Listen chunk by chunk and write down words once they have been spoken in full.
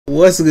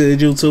What's good,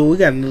 YouTube? We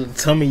got another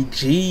Tommy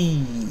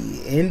G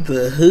in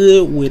the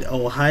hood with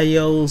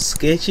Ohio's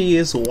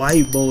sketchiest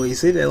white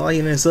boys. Hit that like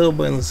and that sub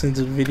button and send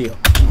to the video.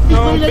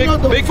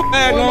 Big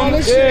flag on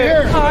this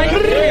shit.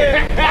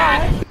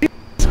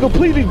 It's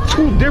completely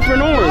two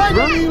different orange,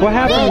 bro. What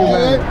happened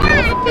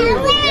to you,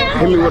 man?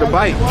 Hit me with a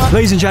bite.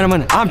 Ladies and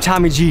gentlemen, I'm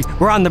Tommy G.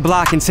 We're on the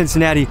block in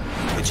Cincinnati.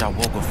 Bitch, I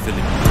woke up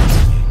feeling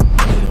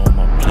good on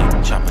my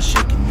plate. Chopper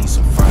shaking me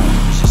some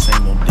fries. This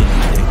ain't no dinner.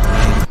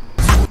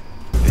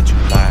 Bitch, you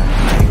lying.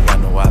 I ain't got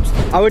no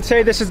options. I would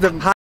say this is the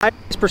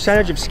highest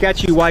percentage of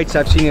sketchy whites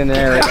I've seen in the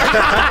area.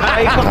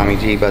 Tommy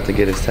G about to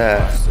get his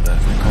tat.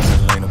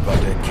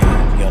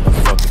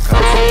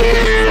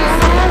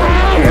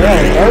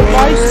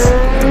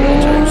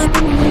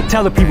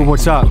 Tell the people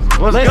what's up.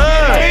 What's good?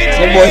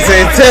 That boy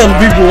said, tell the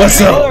people what's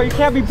up. You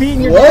can't be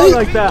beating your dog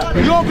like that.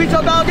 You don't beat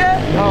your dog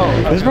yet?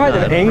 No. This is probably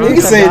the angriest.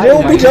 Nigga said, you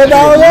don't beat your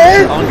dog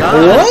yet?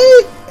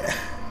 What?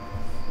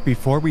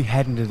 Before we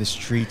head into the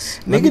streets,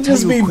 nigga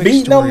just be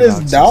beating on this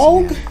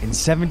dog? In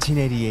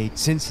 1788,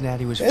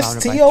 Cincinnati was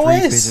founded by TOS.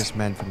 3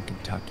 businessmen from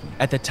Kentucky.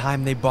 At the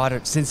time they bought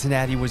it,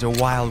 Cincinnati was a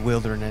wild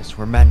wilderness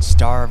where men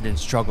starved and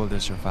struggled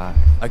to survive.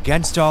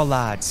 Against all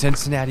odds,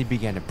 Cincinnati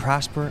began to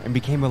prosper and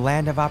became a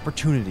land of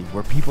opportunity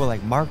where people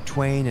like Mark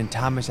Twain and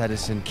Thomas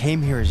Edison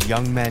came here as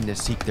young men to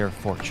seek their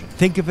fortune.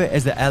 Think of it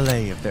as the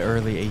LA of the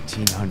early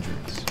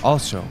 1800s.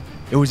 Also,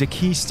 it was a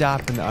key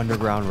stop in the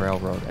Underground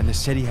Railroad, and the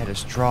city had a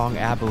strong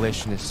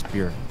abolitionist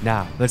spirit.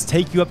 Now, let's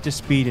take you up to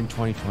speed in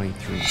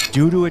 2023.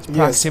 Due to its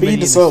proximity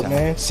to the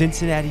South,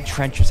 Cincinnati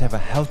trenches have a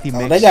healthy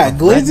mix they got of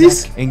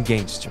glizzies redneck and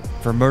gangster.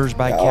 For murders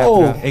by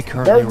capita, it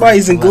currently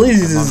everybody's in ranks 11th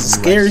glizzies is among a the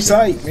scary US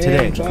sight, cities.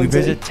 man. Today, we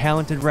visit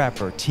talented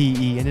rapper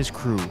T.E. and his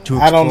crew to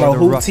explore I don't know the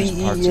who roughest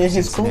T.E. parts and of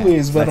his crew Cincinnati.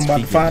 is, but I'm about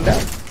to find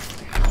out.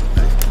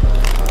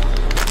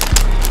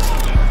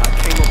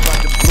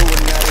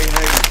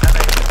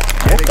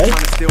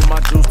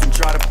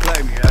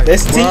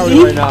 That's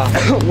T.E. Right now.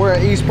 We're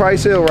at East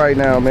Price Hill right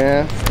now,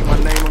 man. My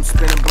name, I'm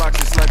spinning blocks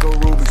just like a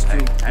Rubik's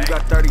Cube. You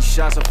got 30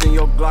 shots up in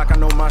your Glock, I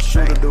know my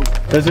shooter do.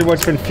 This is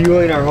what's been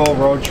fueling our whole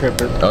road trip.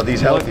 Are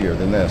these healthier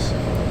than this?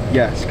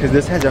 Yes, because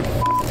this has a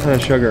ton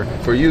of sugar.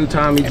 For you,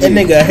 Tommy G. That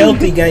nigga a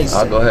healthy gangster.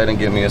 I'll go ahead and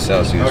give me a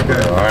Celsius, bro.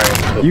 All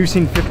right. You've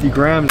seen 50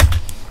 grams.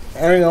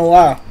 I ain't gonna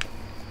lie.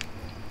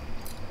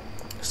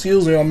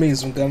 Excuse me on me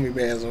some gummy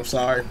bears, I'm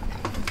sorry.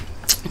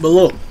 But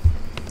look,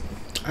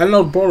 I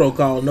know the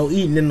protocol, no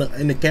eating in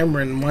the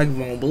camera and the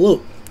microphone, but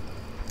look.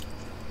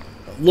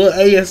 Look,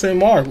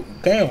 ASMR,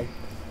 Cam.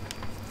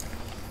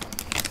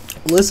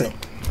 Listen.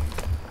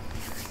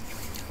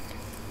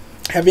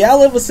 Have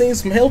y'all ever seen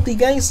some healthy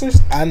gangsters?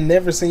 I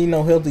never seen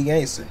no healthy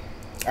gangster.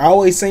 I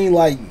always seen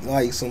like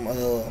some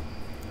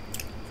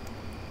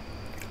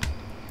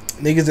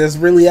niggas that's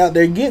really out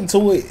there getting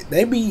to it.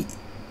 They be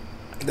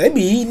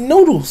eating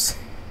noodles.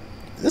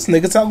 This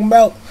nigga talking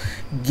about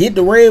get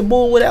the Red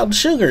Bull without the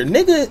sugar.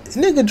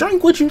 Nigga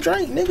drink what you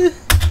drink, nigga.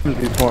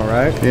 Before,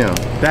 right? Yeah.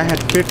 That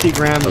had 50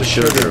 grams of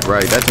sugar.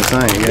 Right, that's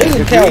insane. Yeah.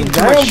 Nigga count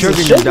Too much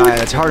sugar in your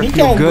diet. It's hard to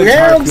feel good. It's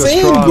hard to feel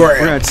strong. We're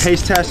gonna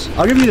taste test.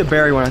 I'll give you the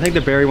berry one. I think the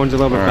berry one's a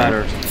little bit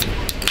better.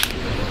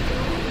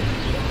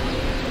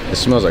 It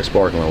smells like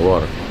sparkling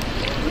water.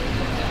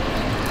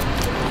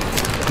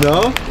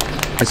 No?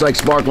 It's like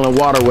sparkling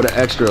water with an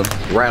extra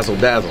razzle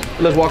dazzle.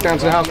 Let's walk down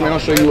to the house, man. I'll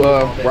show you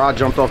where I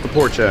jumped off the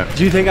porch at.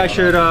 Do you think I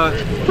should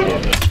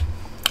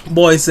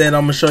Boy said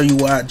I'm gonna show you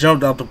where I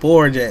jumped off the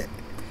porch at.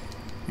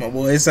 My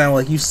boy, it sound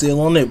like you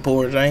still on that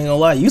porch. I ain't gonna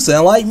lie. You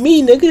sound like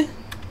me, nigga.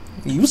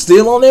 You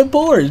still on that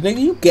porch, nigga.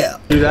 You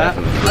cap. do that?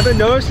 I've been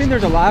noticing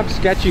there's a lot of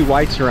sketchy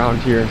whites around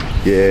here.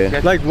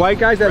 Yeah. Like white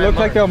guys that look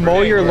like they'll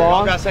mow your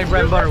lawn. I gotta say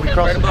bread and butter. We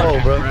crossed the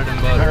pole, bro.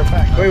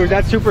 Wait, was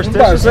that I'm superstitious?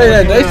 about to say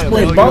that they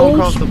split You don't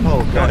cross bones. the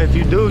pole. No, if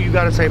you do, you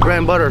gotta say bread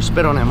and butter or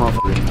spit on that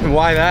motherfucker. And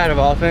why that, of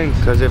all things?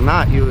 Because if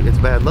not, it's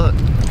bad luck.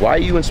 Why are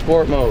you in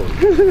sport mode?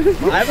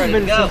 I haven't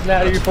been to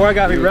Cincinnati before. I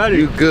got me ready.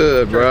 You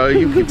good, bro.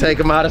 You can take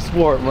them out of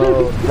sport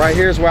mode. Right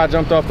here's where I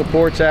jumped off the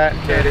porch at.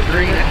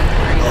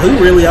 Oh,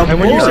 he really out the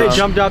And when you say porch.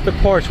 jumped out the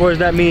porch, what does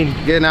that mean?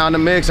 Getting out in the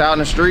mix, out in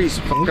the streets,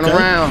 fucking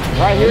around.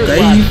 Right here's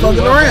Okay, you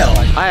fucking around.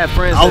 I had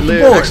friends Out that the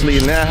lived porch. actually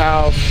in that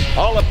house,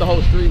 all up the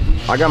whole street.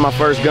 I got my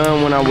first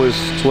gun when I was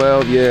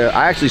 12, yeah.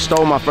 I actually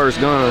stole my first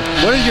gun.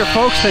 What did your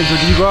folks think?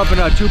 Did you grow up in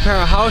a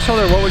 2-parent household,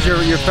 or what was your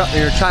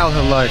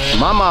childhood like?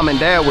 My mom and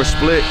dad were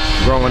split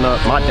growing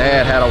up. My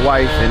dad had a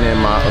wife, and then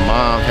my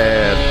mom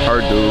had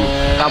her dude.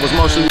 I was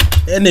mostly...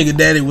 That nigga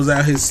daddy was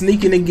out here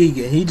sneaking and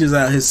geeking. He just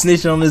out here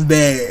snitching on his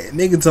dad.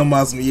 Nigga talking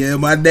about some, yeah,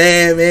 my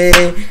dad,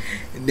 man.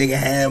 Nigga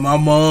had my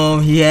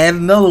mom. He had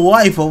another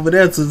wife over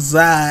there to the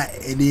side.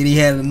 And then he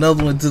had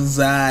another one to the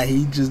side.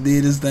 He just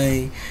did his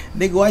thing.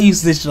 Nigga, why you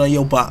snitching on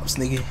your pops,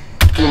 nigga?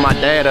 with my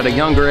dad at a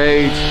younger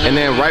age, and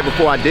then right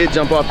before I did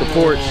jump off the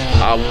porch,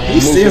 I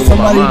moved in with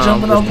somebody my mom,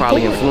 jumping which off the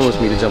probably porch.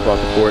 influenced me to jump off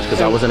the porch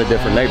because I was in a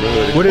different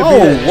neighborhood. Would it be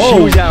that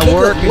she was at nigga,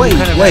 work and wait, you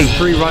kind of wait, had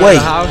free run of wait. the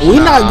house? We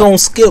not gonna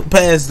skip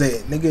past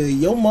that,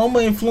 nigga. Your mama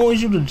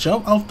influenced you to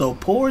jump off the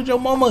porch. Your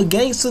mama a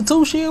gangster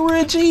too. She a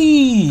real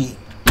G.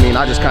 Me mean,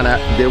 I just kind of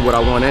did what I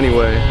want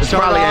anyway. It's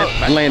probably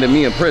landed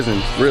me in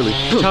prison, really.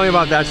 Tell me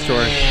about that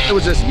story. It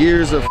was just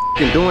years of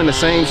doing the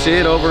same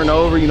shit over and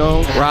over, you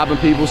know, robbing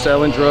people,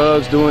 selling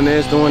drugs, doing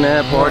this, doing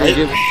that, partying,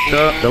 getting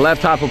up. The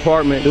left top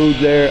apartment, dude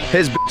there,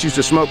 his bitch used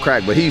to smoke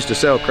crack, but he used to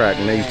sell crack,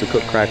 and they used to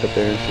cook crack up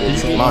there and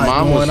shit. My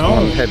mom was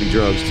on heavy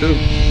drugs too.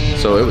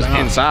 So it was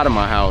inside of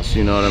my house,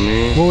 you know what I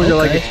mean? What was it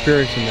like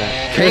experiencing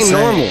that? Came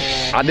normal.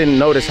 I didn't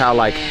notice how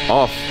like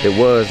off it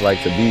was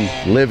like to be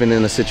living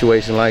in a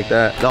situation like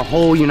that. The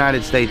whole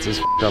United States is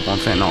up on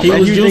fentanyl. He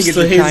was used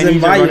to his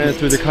environment.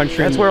 Through the country.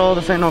 That's where all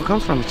the fentanyl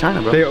comes from,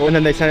 China, bro. And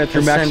then they send it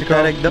through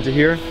Mexico to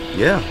here?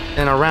 Yeah,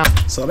 and around.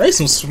 So they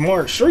some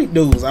smart street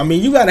dudes. I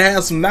mean, you gotta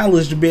have some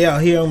knowledge to be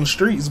out here on the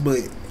streets,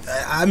 but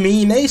I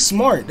mean, they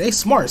smart. They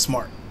smart.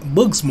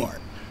 Book smart.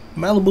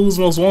 Malibu's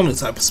most wanted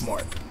type of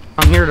smart.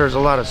 I'm here, there's a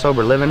lot of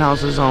sober living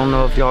houses. I don't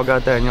know if y'all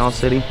got that in y'all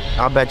city.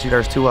 I'll bet you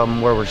there's 2 of them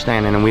where we're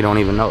standing and we don't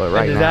even know it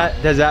right now.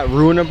 Does that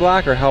ruin a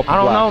block or help a block?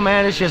 I don't know,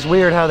 man. It's just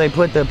weird how they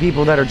put the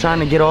people that are trying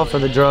to get off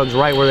of the drugs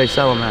right where they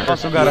sell them at.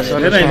 Also got to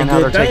understand how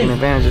they're taking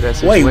advantage of that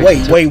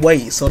situation.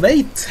 Wait. So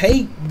they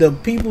take the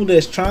people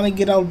that's trying to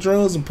get off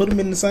drugs and put them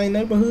in the same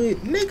neighborhood?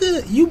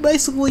 Nigga, you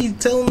basically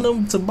telling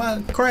them to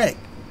buy crack.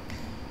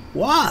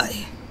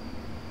 Why?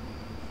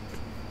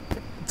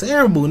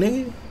 Terrible,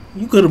 nigga.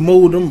 You could have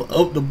moved them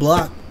up the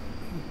block.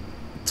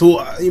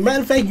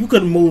 Matter of fact, you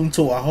could have moved them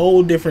to a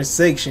whole different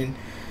section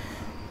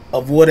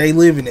of where they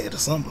living at or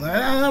something.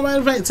 Matter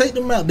of fact, take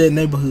them out that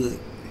neighborhood.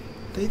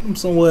 Take them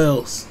somewhere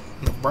else,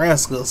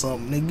 Nebraska or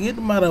something. They get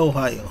them out of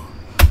Ohio.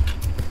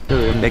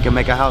 Dude, they can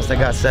make a house that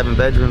got 7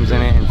 bedrooms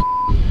in it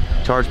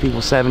and charge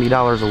people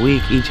 $70 a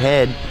week each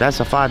head.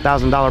 That's a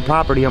 $5,000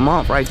 property a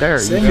month right there.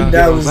 $70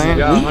 a week?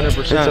 Yeah, 100%.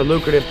 It's a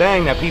lucrative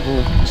thing that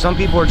some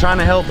people are trying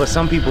to help, but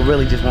some people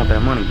really just want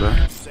that money, bro.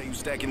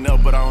 Stacking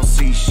up, but I don't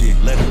see shit.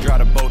 Let them drive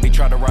the boat, they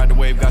try to ride the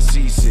wave, got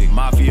seasick.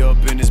 Mafia up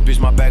in this bitch,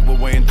 my back was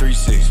weighing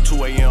 3.6.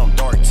 2 a.m.,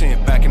 dark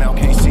tent, backing out,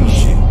 can't see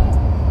shit.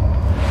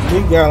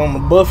 We got on the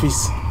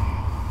Buffies.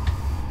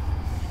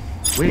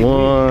 We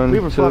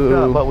were fucked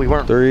up, but we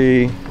weren't.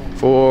 3,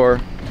 4,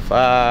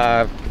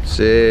 5,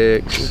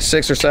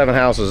 6 or 7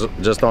 houses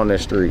just on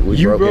this street.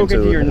 We broke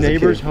into your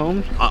neighbors'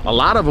 homes? A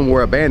lot of them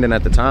were abandoned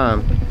at the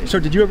time. So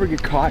did you ever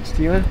get caught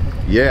stealing?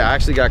 Yeah, I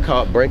actually got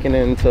caught breaking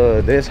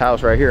into this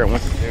house right here. I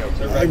went to jail.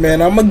 Hey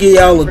man, I'm gonna give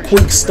y'all a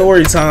quick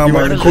story time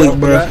right quick,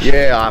 bro.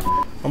 Yeah,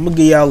 I'm gonna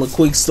give y'all a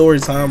quick story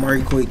time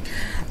right quick.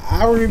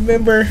 I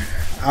remember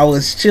I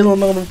was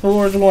chilling on the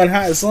porch one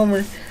hot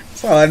summer.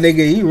 Saw a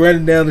nigga, he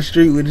running down the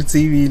street with the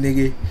TV,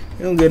 nigga.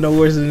 He don't get no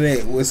worse than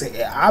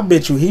that. I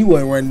bet you he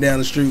wasn't running down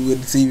the street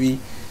with the TV.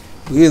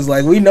 We was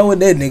like, we know what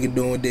that nigga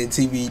doing with that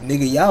TV.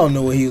 Nigga, y'all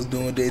know what he was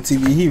doing with that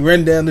TV. He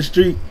run down the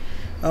street.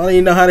 I don't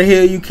even know how the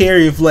hell you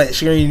carry a flat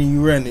screen and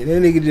you run it.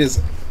 That nigga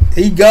just,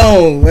 he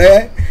gone,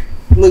 man.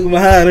 Look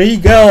behind him, he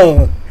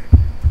gone.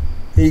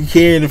 He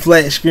carrying the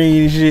flat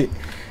screen and shit.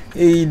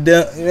 He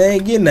done, man,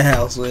 get in the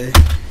house, man.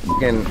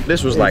 And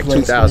this was like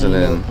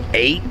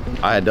 2008.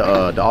 I had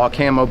the all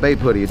camo Bape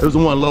hoodie. It was the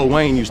one Lil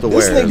Wayne used to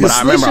wear. But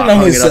I remember I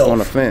hung it up on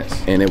the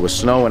fence, and it was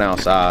snowing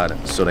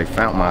outside. So they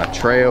found my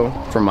trail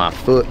from my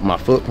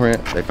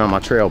footprint. They found my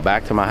trail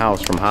back to my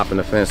house from hopping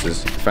the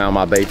fences. Found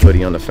my Bape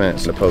hoodie on the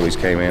fence. The police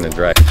came in and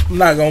dragged it. I'm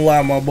not gonna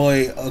lie, my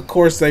boy. Of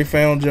course they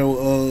found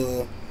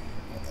your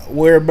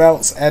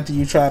whereabouts after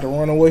you tried to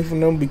run away from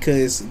them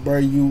because,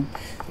 bro,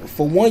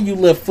 for one, you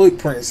left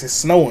footprints. It's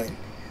snowing.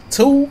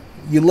 2,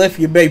 you left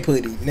your Bape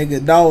hoodie.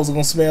 Nigga, dogs are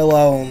gonna smell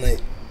out on it.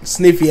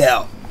 Sniff you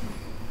out.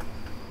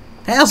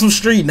 Have some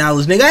street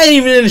knowledge, nigga. I ain't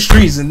even in the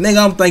streets, and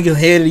nigga, I'm thinking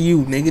ahead of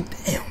you, nigga.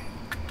 Damn.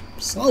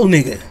 Slow,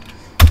 nigga.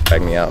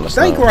 Back me out in the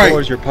Think snow. right. What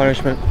was your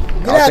punishment?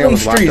 Get out on the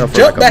streets.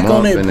 Jump back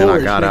on that porch, and then I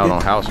got nigga. out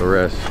on house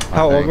arrest.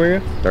 How old were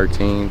you?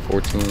 13,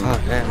 14.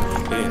 Oh,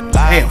 damn.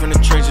 Live in the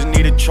trenches,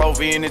 need a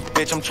trophy in this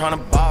bitch, I'm trying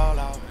to ball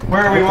out.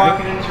 Where are we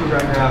walking into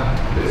right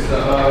now?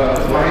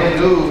 It's my hand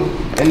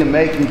dude in the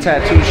making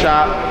tattoo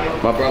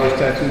shop. My brother's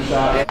tattoo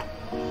shop.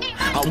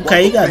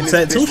 Okay, you got a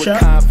tattoo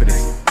shop.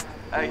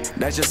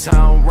 That's just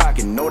how I'm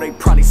rocking. No, they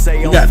probably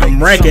say you got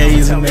them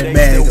rack-A's in that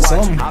bag or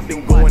something. I've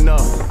been going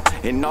up,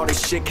 and all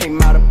this shit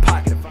came out of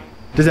pocket.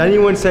 Does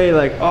anyone say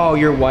like, oh,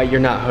 you're white,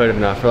 you're not hood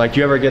enough? Or like, do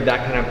you ever get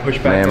that kind of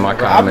pushback? Man, my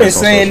I've been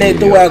saying that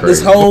throughout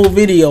this whole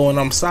video, and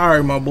I'm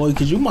sorry, my boy,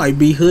 because you might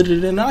be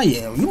hooded than I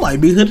am. You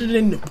might be hooded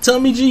than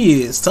Tommy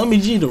G is. Tommy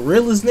G, the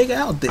realest nigga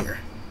out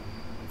there.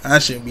 I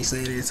shouldn't be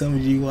saying that. Tommy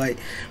G white.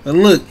 But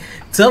look,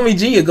 Tommy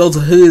G will go to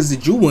hoods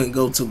that you wouldn't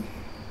go to.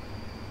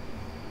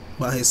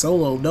 By his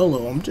solo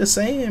dolo. I'm just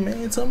saying,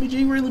 man, Tommy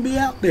G really be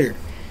out there.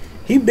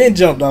 He been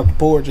jumped off the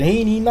porch, and he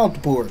ain't even off the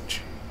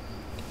porch.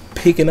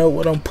 Picking up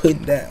what I'm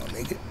putting down,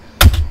 nigga.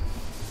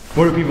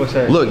 What do people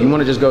say? Look, you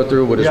want to just go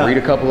through, just read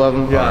a couple of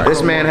them? Yeah.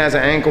 This man has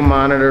an ankle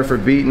monitor for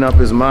beating up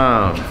his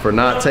mom for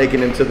not taking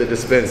him to the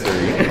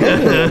dispensary.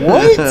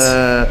 What?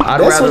 I'd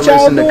rather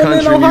listen to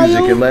country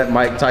music and let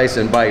Mike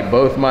Tyson bite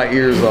both my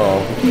ears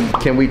off.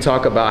 Can we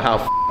talk about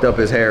how up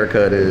his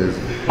haircut is.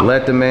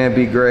 Let the man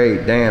be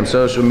great. Damn,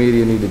 social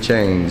media need to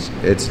change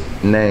its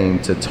name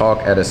to talk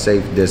at a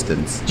safe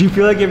distance. Do you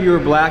feel like if you were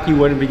black, you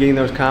wouldn't be getting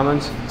those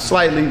comments?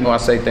 Slightly. I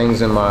say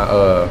things in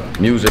my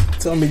music.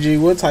 Tell me, G,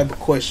 what type of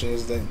question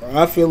is that, bro?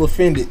 I feel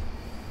offended.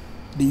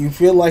 Do you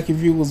feel like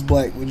if you was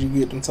black, would you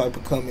get them type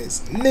of comments?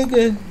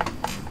 Nigga,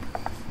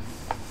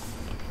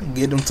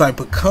 get them type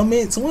of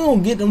comments? We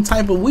don't get them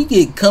type of, we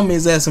get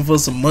comments asking for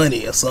some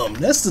money or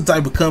something. That's the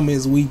type of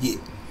comments we get.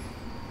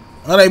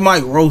 Or they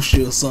might roast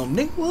you or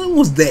something. Nigga, what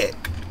was that?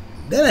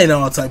 That ain't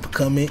all type of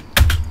comment.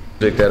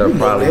 That are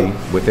probably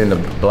within the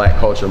black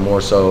culture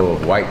more so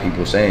of white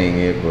people saying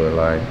it, but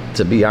like,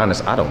 to be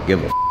honest, I don't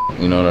give a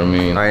you know what I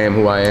mean? I am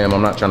who I am.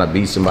 I'm not trying to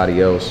be somebody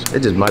else.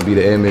 It just might be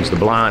the image, the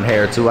blonde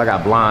hair too. I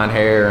got blonde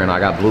hair and I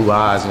got blue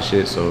eyes and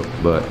shit, so,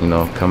 but you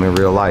know, come in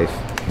real life.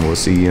 We'll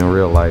see you in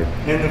real life.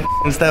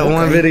 It's that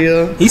one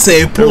video. He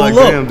said pull like,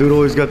 up. damn, dude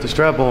always got the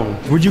strap on.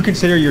 Would you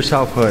consider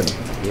yourself hood?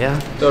 Yeah.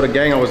 So the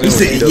gang I was in was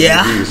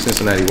CWB,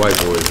 Cincinnati White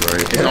Boys,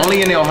 right? It's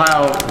only in the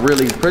Ohio,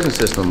 really, prison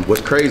system.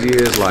 What's crazy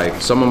is,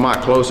 like, some of my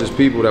closest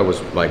people that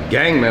was, like,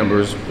 gang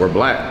members were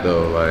black,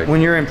 though, like.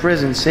 When you're in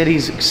prison,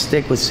 cities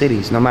stick with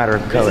cities, no matter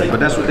the color. But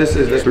that's what this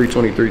is, this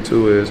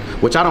 323-2 is,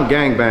 which I don't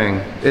gang bang.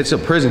 It's a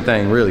prison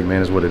thing, really,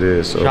 man, is what it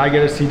is, so. Should I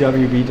get a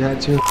CWB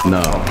tattoo?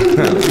 No.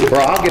 Bro,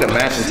 I'll get a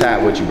matching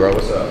tat with you, bro.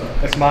 What's up?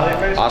 A smiley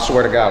face? I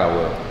swear to God, I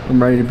will.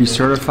 I'm ready to be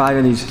certified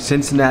in these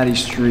Cincinnati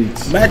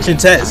streets. Matching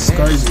tats,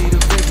 crazy.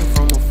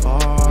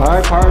 All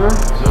right, partner.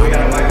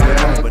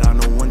 But I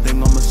know one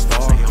thing, I'm a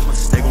star.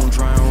 They gon'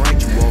 try and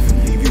write you off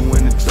and leave you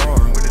in the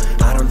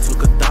dark. I done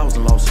took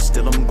 1,000 losses,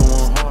 still I'm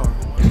going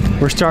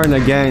hard. We're starting a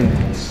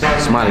gang.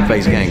 Smiley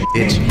face gang,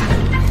 bitch.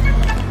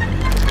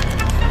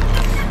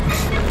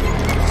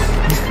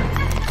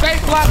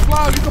 Steak block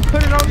flow, you can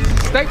put it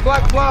on steak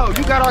block flow.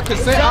 You got our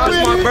consent.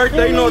 It's my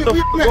birthday, you know what the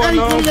f going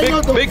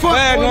on. Big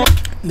bag on.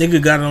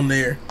 Nigga got on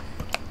there.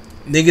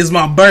 Nigga, it's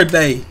my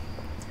birthday.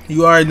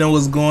 You already know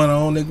what's going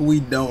on, nigga. We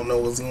don't know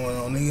what's going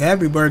on, nigga.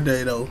 Happy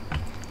birthday, though.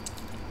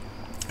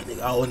 Nigga,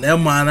 oh,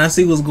 never mind. I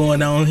see what's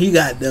going on. He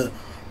got the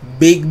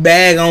big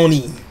bag on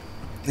him.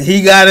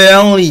 He got it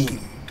on him.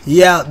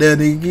 He out there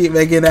to get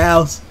back in the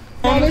house.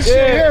 On this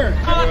shit here.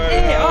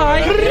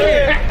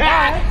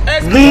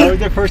 That was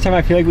the first time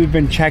I feel like we've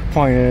been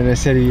checkpointed in the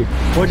city.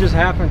 What just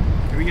happened?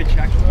 Did we get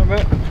checked a little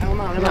bit? Hell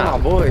no, they're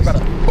not boys.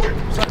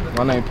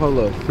 My name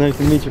Polo. Nice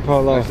to meet you,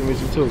 Polo. Nice to meet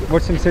you too.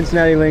 What's some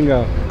Cincinnati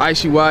lingo?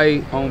 Icy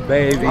white, on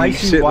baby,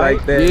 Icy shit white?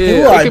 like that. You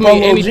Yeah, like it can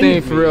mean Polo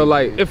anything G. for real.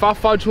 Like, if I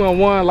fought you in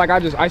one, like I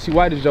just icy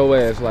white is your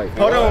ass. Like,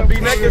 Hold on, B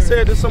Naked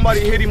said that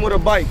somebody hit him with a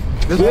bike.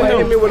 This one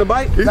hit me with a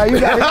bike? now you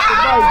got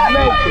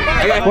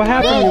What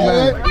happened to you,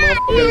 man?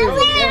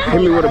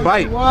 hit me with a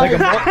bike. Like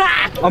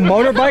a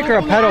motorbike or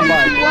a pedal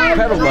bike?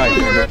 Pedal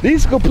bike.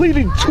 These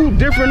completely two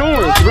different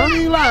ones, bro.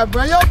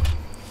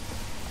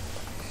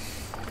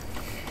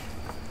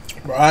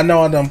 Bro, I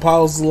know I done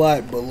paused a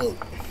lot, but look.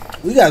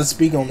 We gotta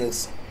speak on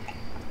this.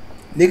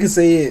 Nigga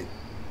said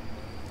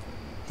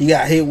he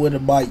got hit with a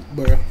bike,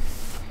 bro.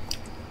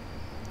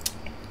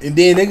 And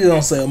then nigga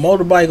gonna say a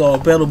motorbike or a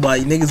pedal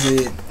bike. Nigga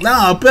said,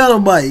 nah, a pedal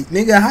bike.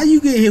 Nigga, how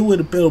you get hit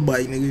with a pedal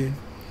bike, nigga?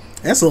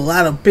 That's a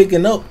lot of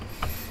picking up.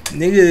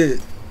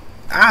 Nigga,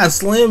 I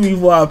slam you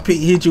before I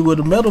hit you with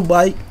a metal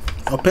bike.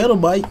 A pedal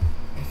bike.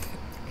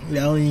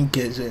 Yeah, I don't even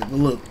catch that. But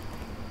look.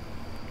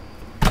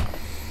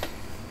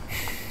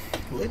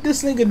 What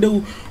this nigga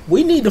do?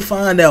 We need to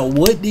find out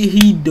what did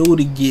he do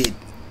to get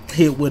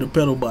hit with a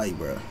pedal bike,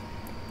 bro.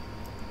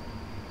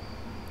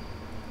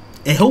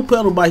 And who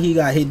pedal bike he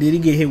got hit? Did he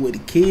get hit with the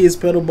kid's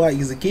pedal bike?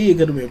 Because the kid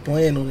could have been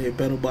playing on that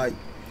pedal bike.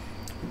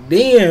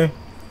 Then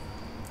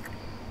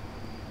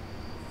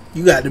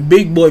you got the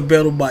big boy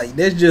pedal bike.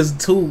 That's just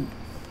too.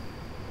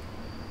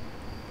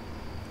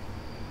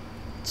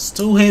 It's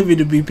too heavy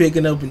to be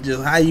picking up and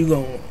just how you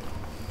gonna.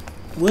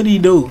 What did he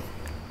do?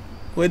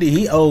 What did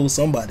he owe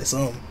somebody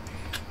something?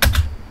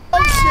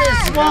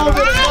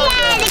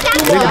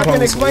 I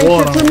can explain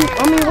shit to me.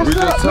 I mean, what's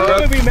up?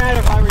 I would be mad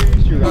if I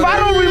reached you. If I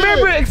don't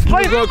remember,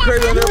 explain. Hold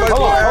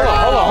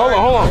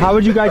on. How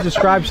would you guys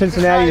describe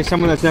Cincinnati to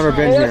someone that's never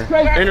been here?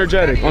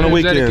 Energetic on the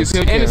weekends.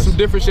 And it's some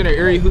different shit in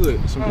area hood.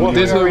 What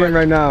this hood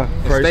right now?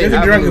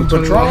 Nigga drinking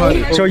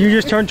Patron. So you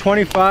just turned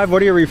 25.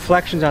 What are your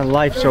reflections on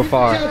life so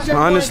far?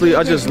 Honestly,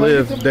 I just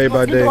live day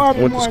by day.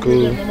 Went to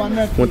school,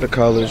 went to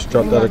college,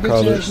 dropped out of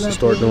college,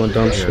 started doing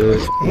dumb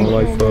shit, my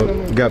life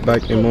up, got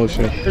back in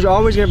motion. There's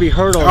always gonna be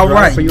hurdles, All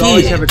right, but you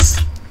always have it.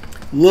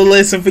 Little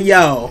lesson for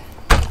y'all.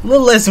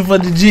 Little lesson for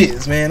the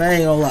jits, man. I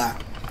ain't gonna lie.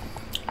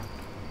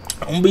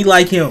 I'm gonna be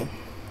like him.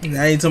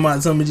 I ain't talking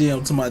about Tommy G.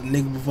 I'm talking about the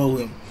nigga before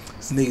him.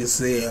 This nigga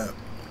said,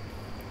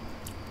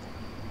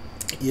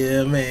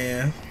 yeah,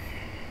 man.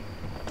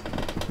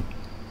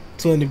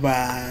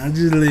 25. I'm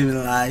just living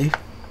life.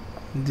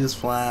 I'm just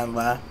flying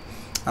by.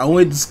 I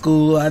went to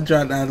school. I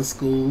dropped out of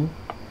school.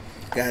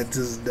 Got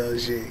to some dumb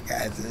shit.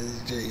 Got to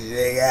some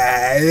shit.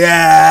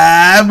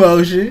 Yeah,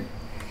 motion.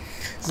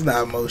 It's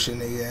not motion,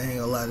 nigga. I ain't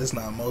gonna lie. It's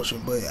not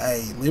motion. But,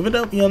 hey, live it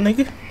up, young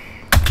nigga.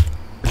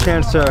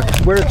 chance to,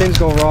 where did things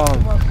go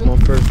wrong? My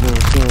first one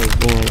was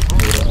born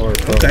with a heart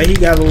problem. Okay, he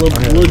got a little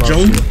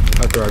junior.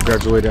 After I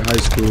graduated high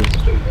school,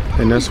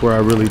 and that's where I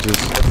really just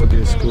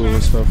did school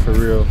and stuff for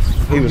real.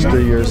 He was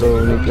 3 years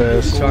old when he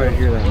passed. Sorry to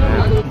hear that,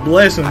 man.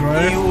 Bless him,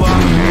 man.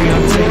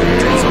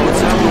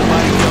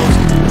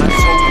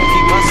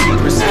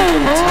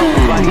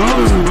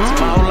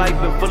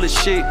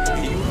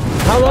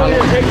 How long did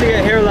it take to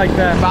get hair like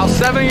that? About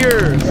 7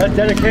 years. That's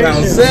dedication.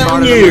 About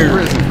 7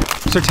 years.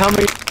 So tell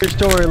me your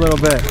story a little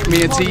bit.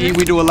 Me and TE,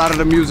 we do a lot of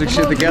the music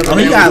shit together. Oh,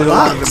 he man. got We do a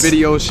lot of locks. the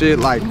video shit.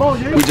 Like,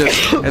 we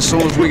just, as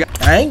soon as we got.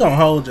 I ain't gonna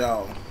hold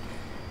y'all.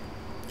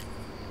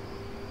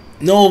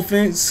 No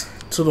offense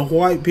to the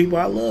white people.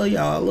 I love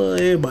y'all. I love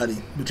everybody.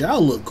 But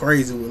y'all look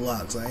crazy with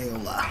locks. I ain't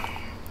gonna lie.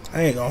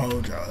 I ain't gonna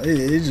hold y'all.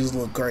 It just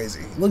look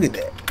crazy. Look at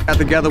that. Got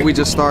together, we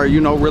just started,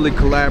 you know, really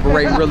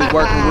collaborating, really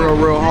working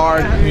real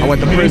hard. I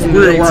went to prison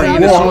for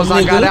 18. As soon as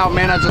I got out,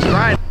 man, I just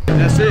grinded.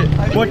 That's it.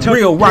 What took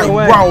Real you right,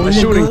 away? raw A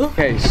shooting nigga.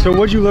 case. So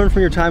what'd you learn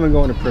from your time in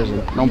going to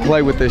prison? Don't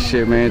play with this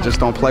shit, man. Just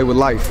don't play with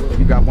life.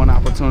 You got one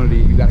opportunity.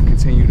 You got to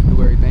continue to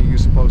do everything you're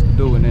supposed to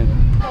do, and then.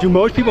 Do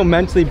most people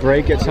mentally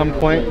break at some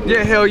point?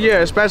 Yeah, hell yeah.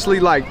 Especially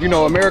like, you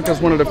know,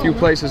 America's one of the few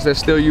places that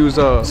still use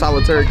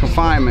solitary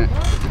confinement.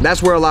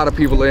 That's where a lot of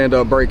people end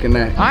up breaking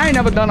that. I ain't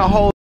never done a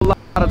whole lot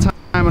of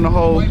time in the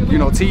whole, you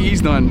know,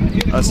 TE's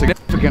done a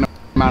significant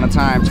amount of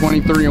time,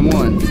 23 and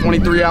 1.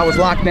 23 hours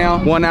locked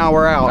down, 1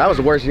 hour out. That was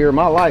the worst year of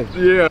my life.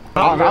 Yeah.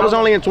 I was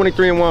only in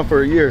 23 and 1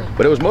 for a year,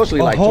 but it was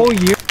mostly like a whole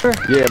year?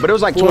 Yeah, but it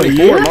was like For a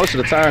 24 year? most of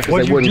the time because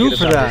What'd they you wouldn't do get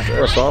for us out that?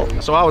 for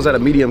assault. So I was at a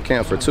medium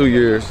camp for 2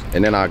 years,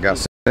 and then I got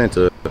sent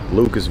to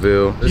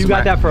Lucasville. You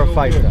got that for a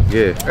fight though?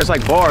 Yeah, it's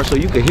like bars, so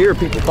you could hear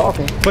people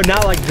talking. But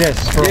not like this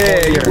for a Yeah,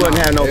 whole you year. wouldn't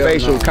have no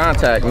facial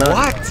contact. None.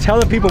 What? Tell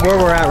the people where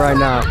we're at right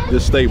now.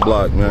 This state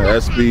block, man,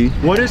 SB.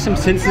 What is some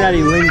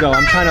Cincinnati lingo?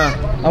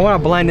 I want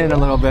to blend in a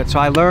little bit. So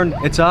I learned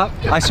it's up.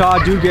 I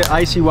saw a dude get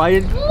icy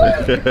whited.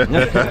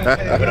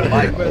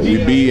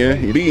 You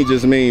beating. Beating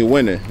just mean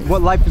winning.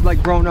 What life is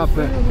like growing up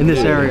in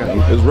this area?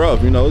 It's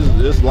rough, you know,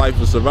 this life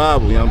is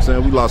survival, you know what I'm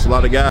saying? We lost a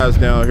lot of guys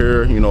down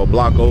here, you know, a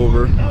block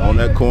over on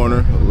that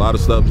corner. A lot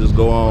of stuff just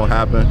go on,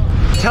 happen.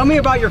 Tell me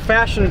about your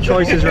fashion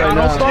choices right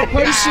now.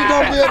 This shit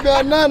don't be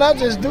about nothing. I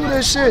just do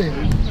this shit.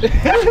 I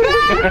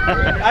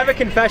have a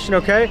confession,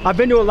 okay? I've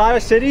been to a lot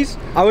of cities.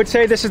 I would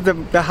say this is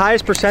the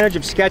highest percentage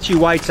of sketchy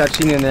whites I've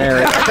seen in the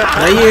area.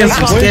 There is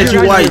some What is sketchy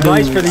your guys' white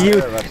advice dudes. for the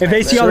youth? If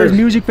they see all those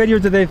music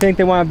videos that they think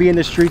they want to be in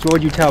the streets, what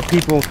would you tell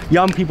people,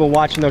 young people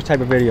watching those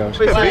type of videos?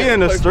 Be in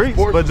the streets,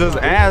 but just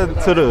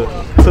add to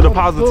the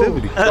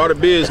positivity. Start a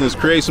business,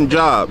 create some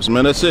jobs,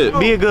 man, that's it.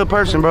 Be a good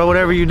person, bro,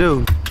 whatever you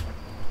do.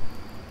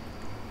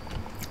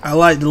 I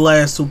like the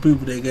last two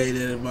people that gave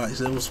that advice.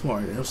 That was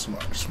smart. That was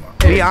smart.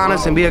 Be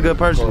honest and be a good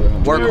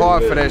person. Work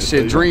hard for that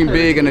shit. Dream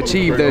big and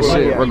achieve that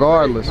shit,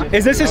 regardless.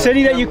 Is this a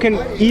city that you can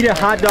eat a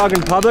hot dog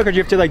in public, or do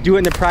you have to like do it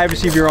in the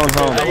privacy of your own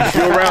home? If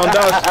you're around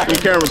us, your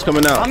camera's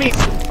coming out.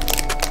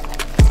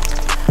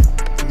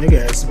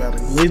 Nigga asked about a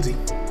glizzy.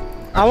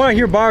 I want to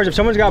hear bars. If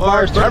someone's got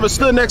bars, Ever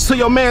stood next to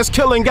your man's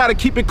killing, gotta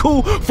keep it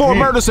cool. 4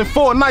 murders in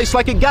 4 nights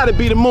like it gotta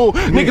be the moon.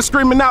 Niggas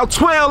screaming out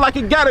 12 like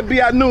it gotta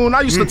be at noon. I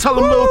used to tell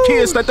them little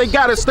kids that they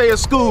gotta stay at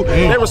school.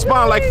 They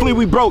respond like, Flea,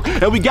 we broke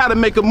and we gotta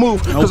make a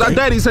move. Cause our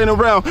daddies ain't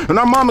around and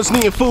our mamas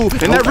needing food.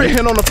 And every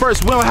hit on the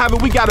first, we don't have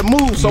it, we gotta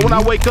move. So when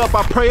I wake up,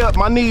 I pray up,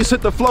 my knees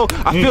hit the floor.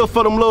 I feel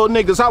for them little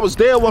niggas, I was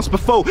there once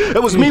before.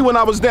 It was me when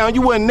I was down,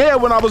 you wasn't there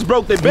when I was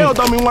broke. They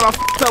bailed on me when I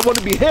f***ed up, wanna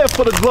be here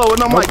for the glow.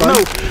 And I'm like, no,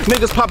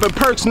 niggas popping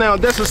perks now,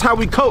 this is how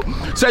we cope.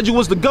 Said you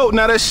was the GOAT,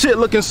 now that shit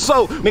looking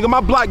so. Nigga,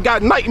 my block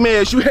got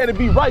nightmares. You had to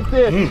be right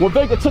there when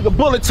Vega took a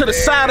bullet to the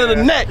side of the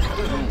neck.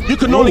 You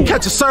can only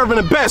catch a serving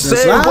the best.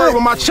 Say every word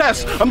with my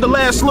chest. I'm the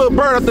last little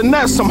bird at the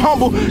nest. I'm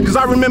humble, cause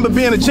I remember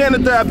being a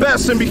janitor at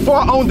best. And before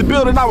I owned the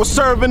building, I was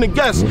serving the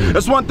guests.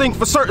 That's one thing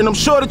for certain. I'm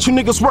sure that you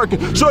niggas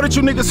working. Sure that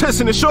you niggas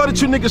hissing. And sure that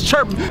you niggas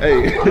chirping.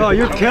 Hey. Oh,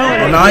 you're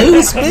killing it. Nah, he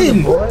was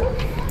spitting.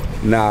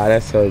 Nah,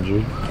 that's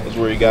surgery. That's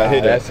where he got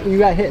hit at. You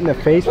got hit in the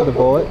face with a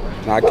bullet.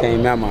 I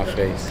came at my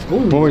face.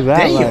 What was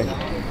that like?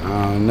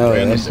 I don't know.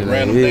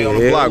 Random day on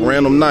the block,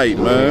 random night,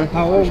 man.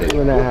 How old were you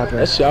when that happened?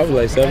 That shit, I was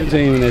like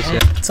 17 when that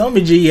shit.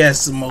 Tommy G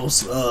asked the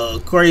most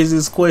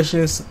craziest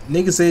questions.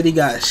 Nigga said he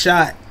got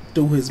shot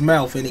through his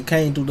mouth and it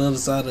came through the other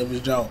side of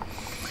his jaw.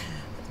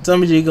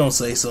 Tommy G gonna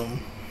say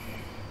something.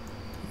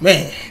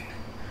 Man,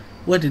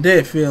 what did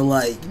that feel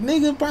like?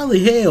 Nigga, probably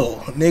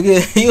hell.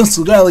 Nigga, he was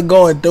probably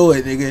going through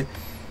it, nigga.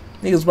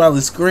 Niggas probably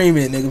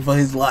screaming, nigga, for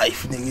his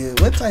life, nigga.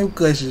 What type of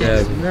question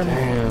is that?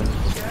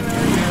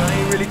 I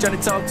ain't really trying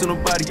to talk to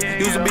nobody.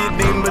 Used to be a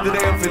demon, but today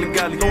I'm feeling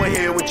godly. Go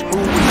ahead with your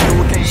move,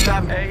 you can't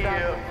stop me.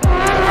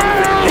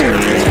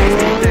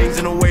 Days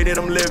in the way that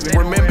I'm living.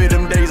 Remember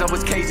them days I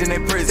was caged in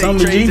that prison.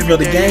 Tommy G for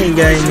the game,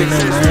 man.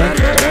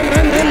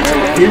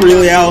 He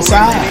really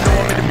outside.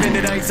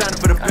 I ain't signing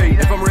for the pay.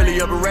 If I'm really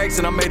up a Rex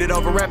and I made it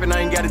over rapping.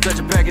 I ain't gotta touch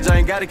a package, I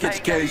ain't gotta catch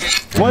a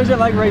case. What is it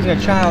like raising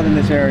a child in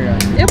this area?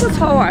 It was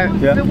hard.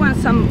 Yeah. If it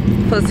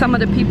wasn't for some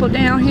of the people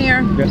down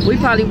here, we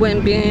probably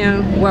wouldn't be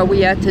in where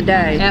we at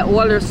today. At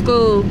Waller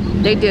School,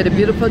 they did a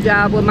beautiful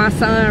job with my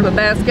son for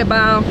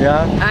basketball.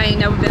 Yeah. I ain't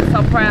never been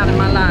so proud in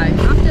my life.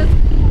 I'm just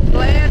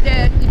glad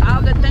that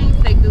all the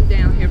things they do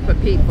down here for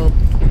people.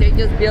 They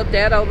just built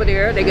that over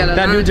there. They got a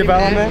that new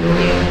development?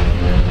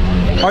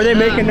 Yeah. Are they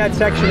making that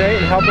Section 8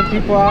 and helping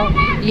people out?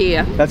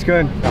 Yeah. That's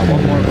good. Got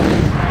one more.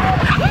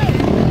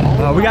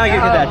 We gotta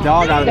get that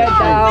dog out of the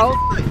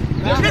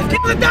Let's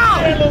kill the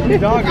dog! The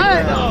dog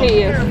is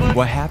here.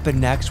 What happened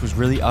next was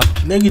really up.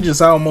 Nigga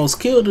just almost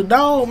killed the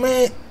dog,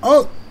 man.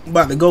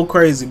 About to go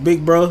crazy.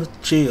 Big bro,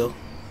 chill.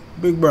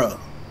 Big bro,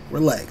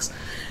 relax.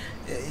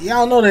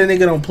 Y'all know that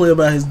nigga don't play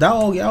about his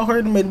dog. Y'all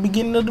heard him at the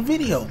beginning of the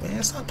video,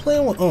 man. Stop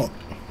playing with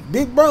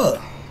Big bro,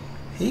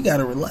 he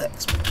gotta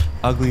relax, man.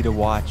 Ugly to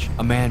watch.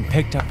 A man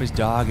picked up his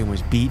dog and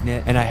was beating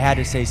it, and I had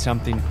to say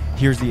something.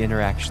 Here's the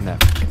interaction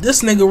that.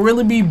 This nigga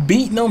really be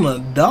beating on a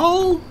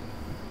dog?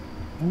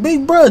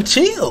 Big bro,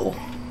 chill.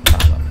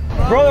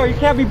 Brother, you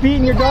can't be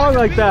beating your dog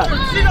like that.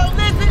 She don't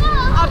listen,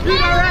 I'll beat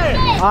her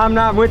ass. I'm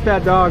not with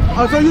that dog.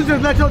 Oh, so you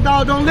just let your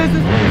dog don't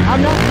listen?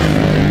 I'm not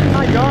beating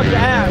my dog's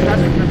ass,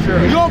 that's for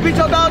sure. You don't beat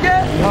your dog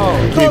ass? Oh.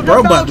 So Big bro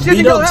about to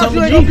beat up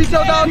Tommy G. Beat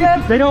your dog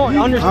ass? They don't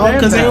understand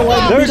because they don't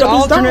like to There's beat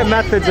up his alternate dog.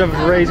 methods of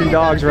raising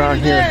dogs around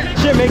here.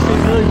 Shit makes me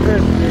really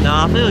pissed.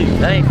 Nah, I feel you.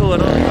 That ain't cool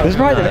at all. This is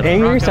probably the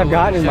angriest I've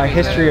gotten in my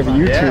history of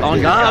YouTube.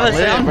 On God,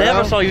 I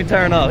never saw you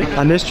turn up.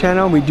 On this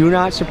channel, we do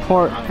not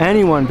support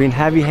anyone being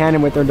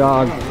heavy-handed with their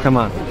dog. Come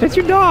on. It's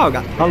your dog.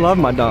 I love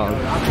my dog.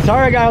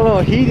 Sorry I got a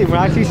little heated when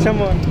I see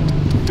someone.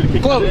 The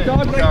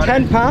dog's like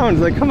 10 pounds.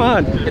 Like, come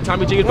on.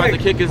 Tommy G is about to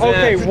kick his ass.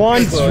 Okay,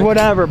 once,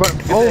 whatever, but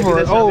over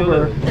and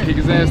over. Kick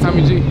his ass,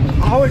 Tommy G.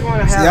 I always want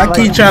to have.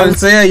 See, I keep trying to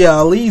tell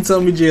y'all, leave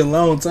Tommy G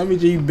alone. Tommy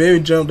G barely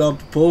jumped off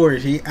the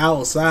porch. He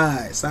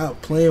outside.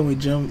 Stop playing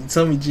with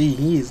Tommy G.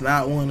 He is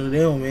not one of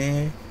them,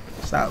 man.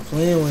 Stop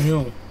playing with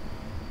him.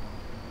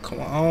 Come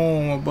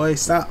on, my boy.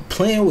 Stop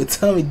playing with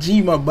Tommy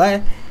G, my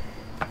boy.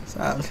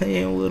 Stop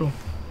playing with him.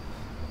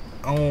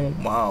 Oh,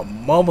 my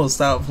mama,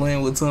 stop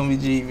playing with Tommy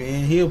G,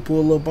 man. He'll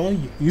pull up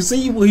on you. You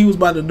see what he was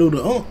about to do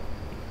to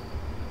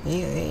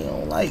He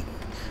don't like.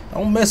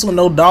 Don't mess with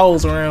no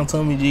dogs around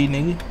Tommy G,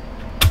 nigga.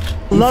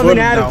 Loving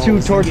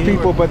attitude towards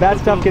people, but that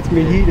stuff gets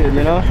me heated,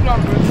 you know?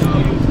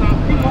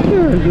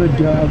 You're a good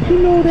dog. You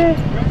know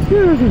that?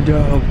 You're a good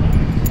dog.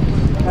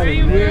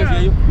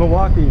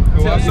 Milwaukee.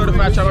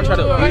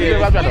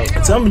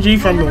 Tommy G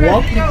from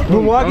Milwaukee.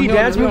 Milwaukee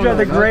dance moves are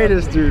the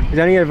greatest, dude. Is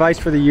there any advice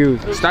for the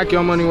youth? Stack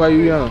your money while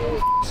you young.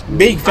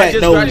 Big fat I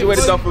just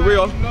graduated though, for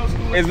real.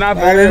 It's not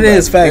for it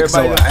is facts,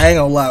 so everybody. I ain't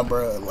gonna lie,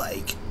 bro.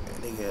 Like,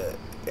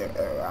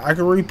 nigga, I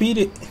can repeat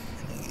it.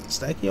 Nigga,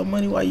 stack your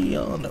money while you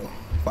young, though.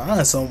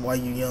 Find something while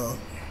you young.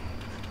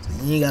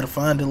 So you ain't gotta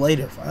find it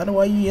later. Find it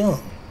while you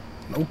young.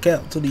 No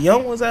cap. To the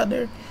young ones out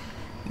there,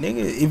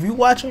 nigga, if you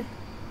watching,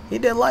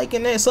 hit that like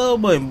and that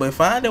sub button. But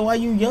find it while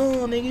you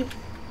young, nigga.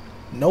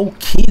 No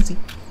kizzy.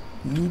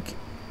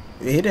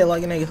 Hit that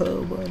like and that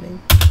sub button, nigga.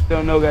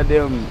 Don't know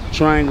goddamn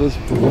triangles.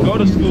 Go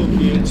to school,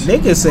 kids.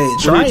 Nigga said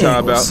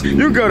triangles.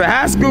 You go to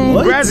high school,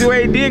 What?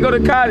 graduate, then go to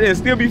college, and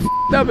still be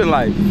f***ed up in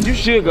life. You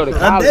should go to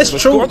college. That's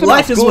true.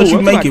 Life is what you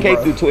make it, K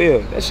bro. through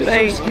 12. That shit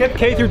ain't. Skip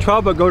K through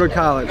 12, but go to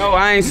college. No,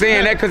 I ain't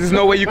saying that because there's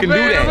no way you can do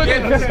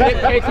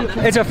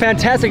that. It's a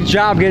fantastic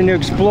job getting to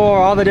explore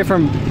all the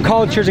different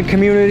cultures and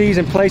communities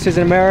and places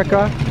in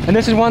America. And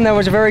this is one that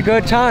was a very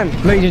good time.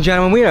 Ladies and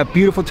gentlemen, we had a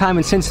beautiful time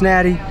in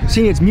Cincinnati,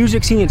 seeing its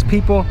music, seeing its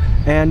people,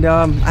 and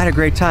I had a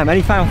great time.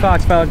 Any final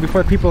thoughts, fellas,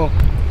 before people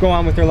go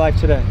on with their life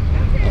today?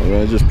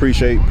 Man, just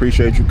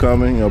appreciate you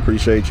coming. You know,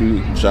 appreciate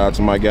you. Shout out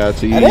to my guy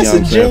T. That's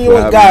a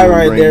genuine guy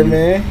right there,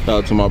 man. Shout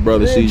out to my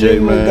brother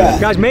CJ,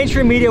 man. Guys,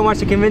 mainstream media wants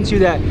to convince you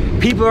that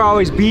people are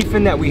always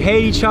beefing, that we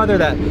hate each other,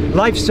 that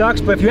life sucks.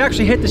 But if you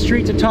actually hit the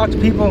streets and talk to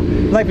people,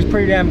 life is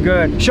pretty damn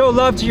good. Show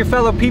love to your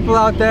fellow people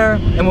out there,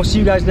 and we'll see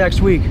you guys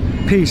next week.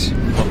 Peace.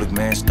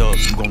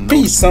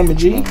 Peace, Tommy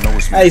G.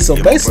 Hey,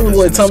 so basically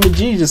what Tommy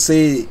G just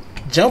said,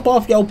 jump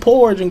off your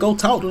porch and go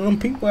talk to them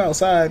people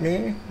outside,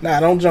 man. Nah,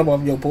 don't jump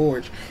off your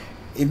porch.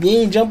 If you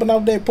ain't jumping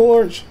off that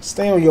porch,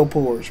 stay on your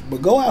porch.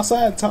 But go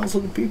outside and talk to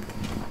the people.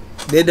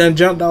 They done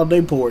jumped off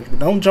their porch. But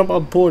don't jump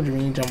off the porch if you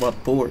ain't jump off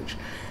the porch.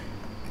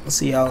 I'll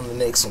see y'all in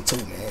the next one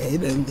too,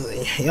 man.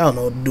 Y'all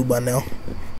know what to do by now.